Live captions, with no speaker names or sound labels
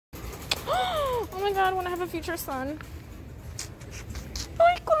Oh my god, when I have a future son.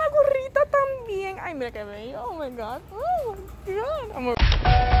 Ay, con la gorrita también. Ay, mira que bello. Oh my god. Oh my god. I'm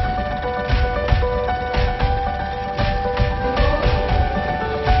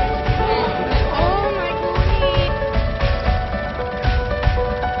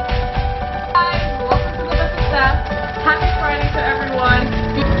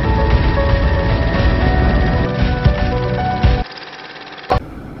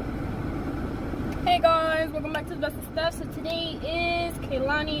So today is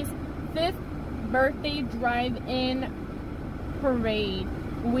Kaylani's 5th birthday drive-in parade.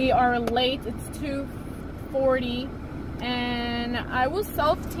 We are late, it's 2:40, and I was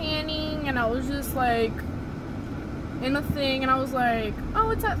self-tanning and I was just like in the thing and I was like,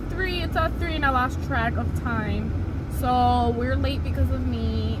 oh, it's at 3, and I lost track of time. So we're late because of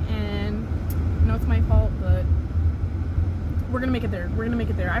me, and I know it's my fault, but we're gonna make it there. We're gonna make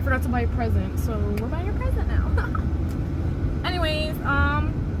it there. I forgot to buy a present, so we're buying a present now. Anyways,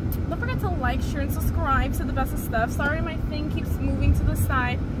 don't forget to like, share, and subscribe to the best of stuff. Sorry my thing keeps moving to the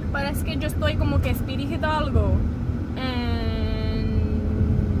side, but es que yo estoy como que Speedy Hidalgo, and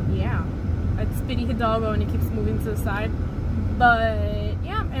yeah, it's Speedy Hidalgo and it keeps moving to the side. But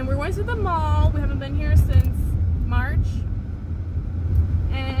yeah, and we're going to the mall. We haven't been here since March,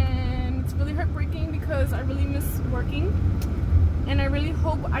 and it's really heartbreaking because I really miss working, and I really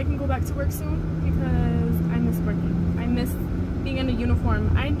hope I can go back to work soon because I miss working. I miss being in a uniform.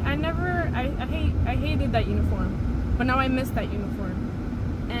 I hated that uniform, but now I miss that uniform.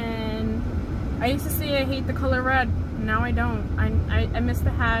 And I used to say I hate the color red. Now I don't. I miss the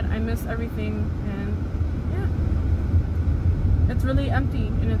hat. I miss everything, and yeah, it's really empty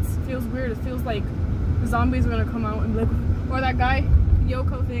and it feels weird. It feels like zombies are gonna come out and be like, or that guy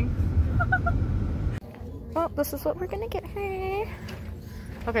Yoko thing. Well, this is what we're gonna get her.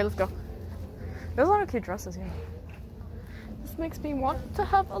 Okay, let's go. There's a lot of cute dresses here. This makes me want to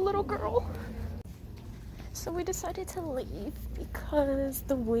have a little girl. So we decided to leave because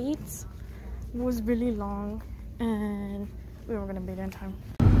the wait was really long and we weren't gonna be there in time.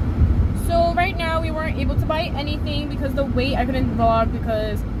 So right now we weren't able to buy anything because the wait, I couldn't vlog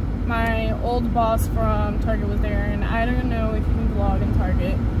because my old boss from Target was there, and I don't know if you can vlog in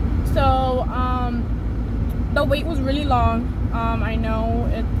Target. So the wait was really long. I know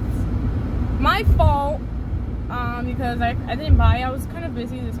it's my fault because I didn't buy. I was kind of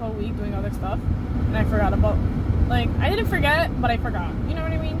busy this whole week doing other stuff, and I forgot about, like, I didn't forget, but I forgot, you know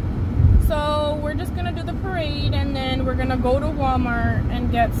what I mean? So we're just gonna do the parade, and then we're gonna go to Walmart and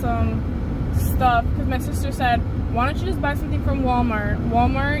get some stuff because my sister said, why don't you just buy something from Walmart?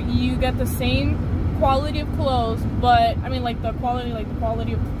 Walmart, you get the same quality of clothes, but I mean, like the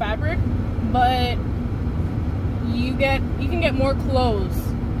quality of fabric, but you can get more clothes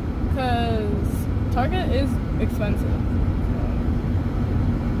because Target is expensive. So,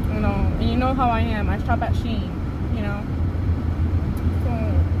 you know, and you know how I am. I shop at Shein, you know. So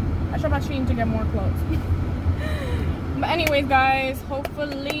I shop at Shein to get more clothes. But anyways, guys,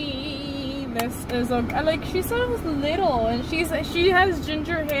 hopefully this is okay. Like, she said it was little, and she has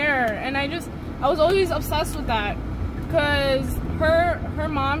ginger hair, and I was always obsessed with that because her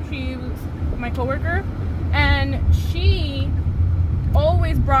mom, she was my coworker, and she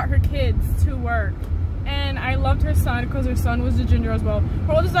always brought her kids to work, and I loved her son because her son was a ginger as well.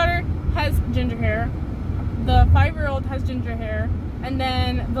 Her oldest daughter has ginger hair, the 5-year-old has ginger hair, and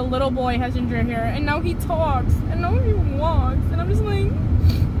then the little boy has ginger hair, and now he talks and now he walks, and I'm just like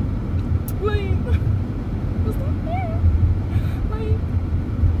it's not fair. Like,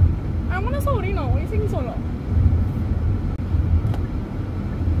 I want a sobrino. Why are you singing solo?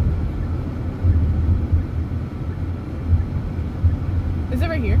 Is it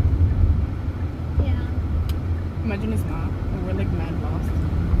right here? Yeah. Imagine it's not. We're like mad lost.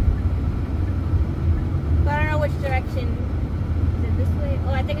 But I don't know which direction. Is it this way?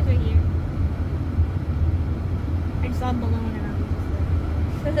 Oh, I think it's right here. I saw a balloon and I was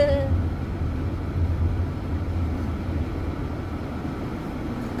just like...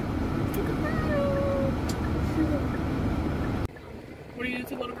 What do you do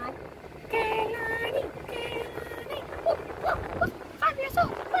to little girl? Kaylani, Kaylani. Oh, 5 years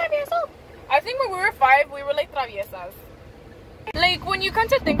old, 5 years old. I think when we were 5, we were like traviesas. Like, when you come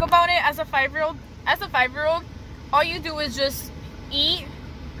to think about it, as a 5-year-old, all you do is just eat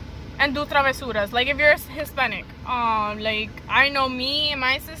and do travesuras. Like, if you're Hispanic, like, I know me and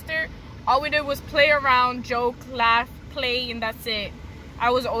my sister, all we did was play around, joke, laugh, play, and that's it. I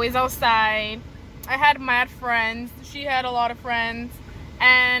was always outside. I had mad friends. She had a lot of friends.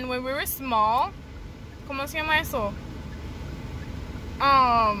 And when we were small, ¿cómo se llama eso?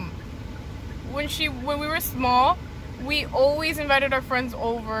 when we were small, we always invited our friends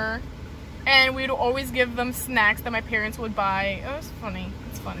over, and we'd always give them snacks that my parents would buy. It was funny.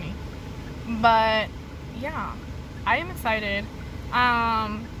 It's funny. But yeah, I am excited.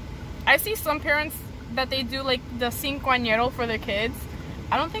 I see some parents that they do like the cincoañero for their kids.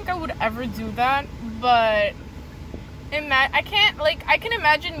 I don't think I would ever do that, but I can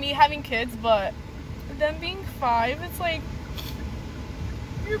imagine me having kids, but them being 5, it's like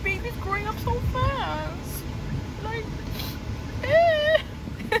your baby's growing up so fast. Like,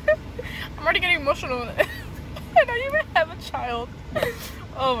 I'm already getting emotional. I don't even have a child.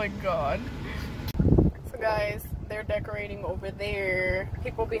 Oh my god. So guys, they're decorating over there.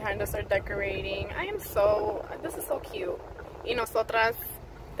 People behind us are decorating. This is so cute. Y nosotras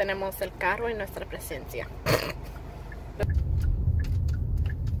tenemos el carro y nuestra presencia.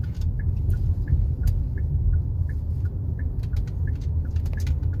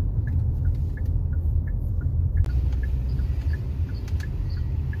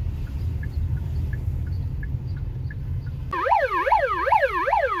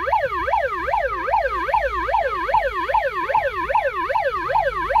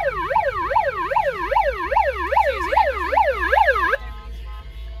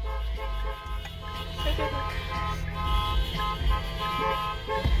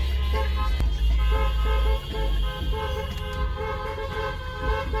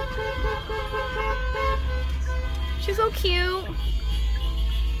 She's so cute.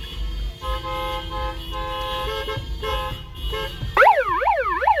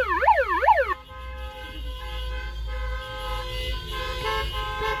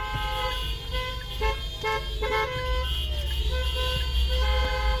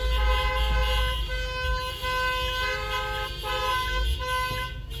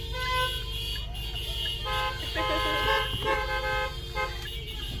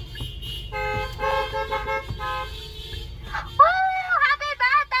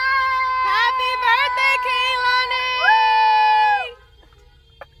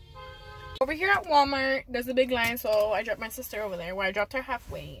 Over here at Walmart, there's a big line, so I dropped my sister over there. Where I dropped her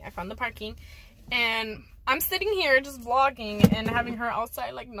halfway. I found the parking, and I'm sitting here just vlogging and having her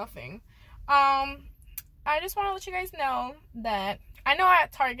outside like nothing. I just want to let you guys know that I know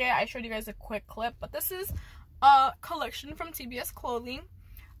at Target I showed you guys a quick clip, but this is a collection from TBS Clothing.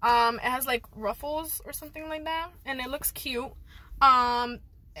 It has like ruffles or something like that, and it looks cute.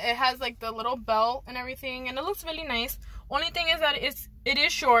 It has like the little belt and everything, and it looks really nice. Only thing is that it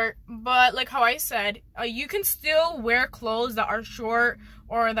is short, but like how I said, you can still wear clothes that are short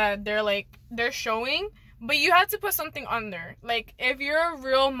or that they're showing, but you have to put something under. Like if you're a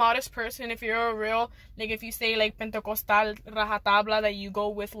real modest person, if you're a real, like if you say like Pentecostal rajatabla, that you go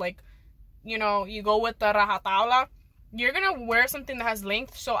with like, you know, you go with the rajatabla, you're gonna wear something that has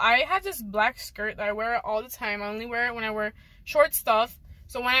length. So I have this black skirt that I wear all the time. I only wear it when I wear short stuff.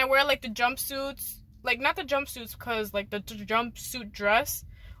 So when I wear like the jumpsuits, like not the jumpsuits because like the jumpsuit dress,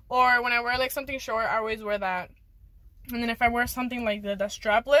 or when I wear like something short, I always wear that. And then if I wear something like the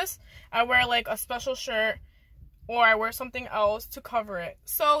strapless, I wear like a special shirt, or I wear something else to cover it.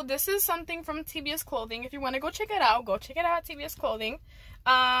 So this is something from TBS Clothing. If you want to go check it out, go check it out at TBS Clothing.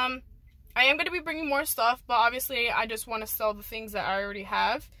 I am going to be bringing more stuff, but obviously I just want to sell the things that I already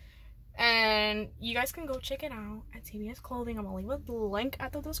have. And you guys can go check it out at TBS Clothing. I'm going to leave a link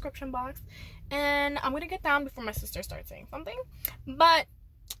at the description box. And I'm going to get down before my sister starts saying something. But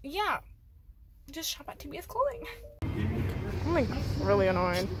yeah, just shop at TBS Clothing. I'm like really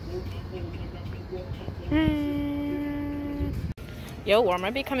annoyed. Yo,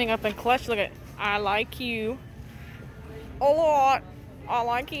 Walmart be coming up in clutch. Look at, I like you a lot. I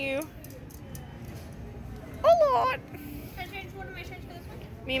like you a lot. Can I change one of my shirts for this one?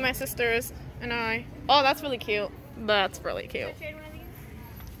 Me, my sisters, and I. Oh, that's really cute. That's really cute. Can I trade one of these?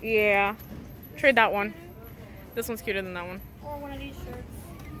 Yeah. Trade that one. This one's cuter than that one. Or one of these shirts?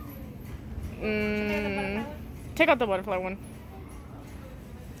 Take out the butterfly one.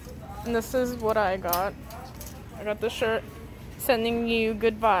 And this is what I got. I got this shirt. Sending you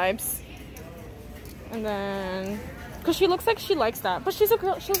good vibes. And then, because she looks like she likes that. But she's a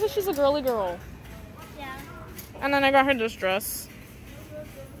girl. She looks like she's a girly girl. Yeah. And then I got her this dress.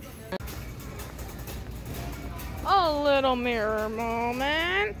 A little mirror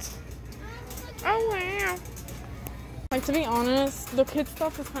moment. Oh wow. Like, to be honest, the kids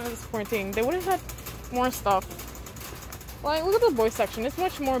stuff is kind of disappointing. They would have had more stuff. Like, look at the boys section. It's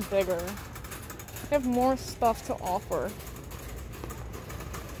much more bigger. They have more stuff to offer.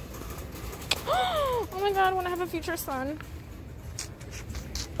 Oh my god, when I have a future son.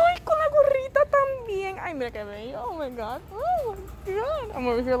 Ay, con la gorrita bien. Ay, mira que bello. Oh my god. Oh my god. I'm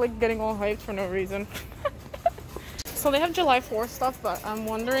over here like getting all hyped for no reason. So they have July 4th stuff, but I'm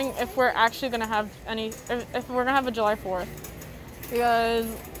wondering if we're actually gonna have any, if we're gonna have a July 4th. Because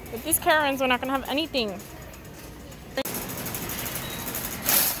with these Karens, we're not gonna have anything.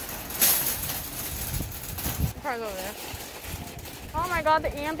 Car's over there. Oh my god,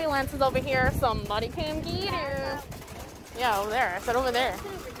 the ambulance is over here. Somebody came get her. Yeah, over there. I said over there.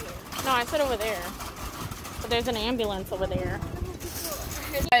 No, I said over there. But there's an ambulance over there.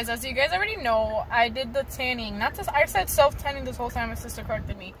 Guys, as you guys already know, I did the tanning. I said self-tanning this whole time. My sister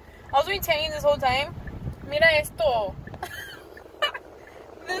corrected me. I was doing tanning this whole time. Mira esto.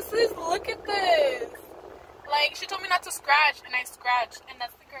 Look at this. Like, she told me not to scratch, and I scratched. And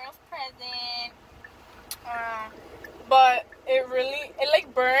that's the girl's present. But it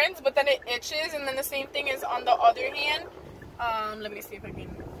like burns, but then it itches, and then the same thing is on the other hand. Let me see if I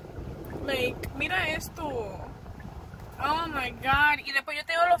can. Like, mira esto. Oh my god. Y después yo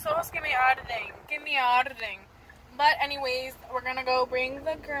tengo los ojos que me arden. But anyways, we're gonna go bring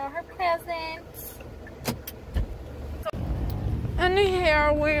the girl her presents. And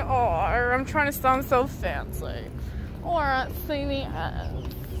here we are. I'm trying to sound so fancy. Or at CVS.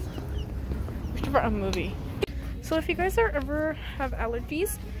 We should write a movie. So if you guys ever have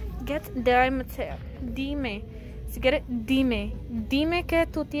allergies, get Dimetap. Dime. Si quieres, dime. Dime que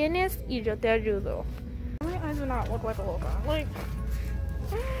tú tienes y yo te ayudo. My eyes do not look like a loca. Like,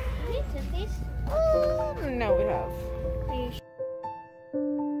 no, we have.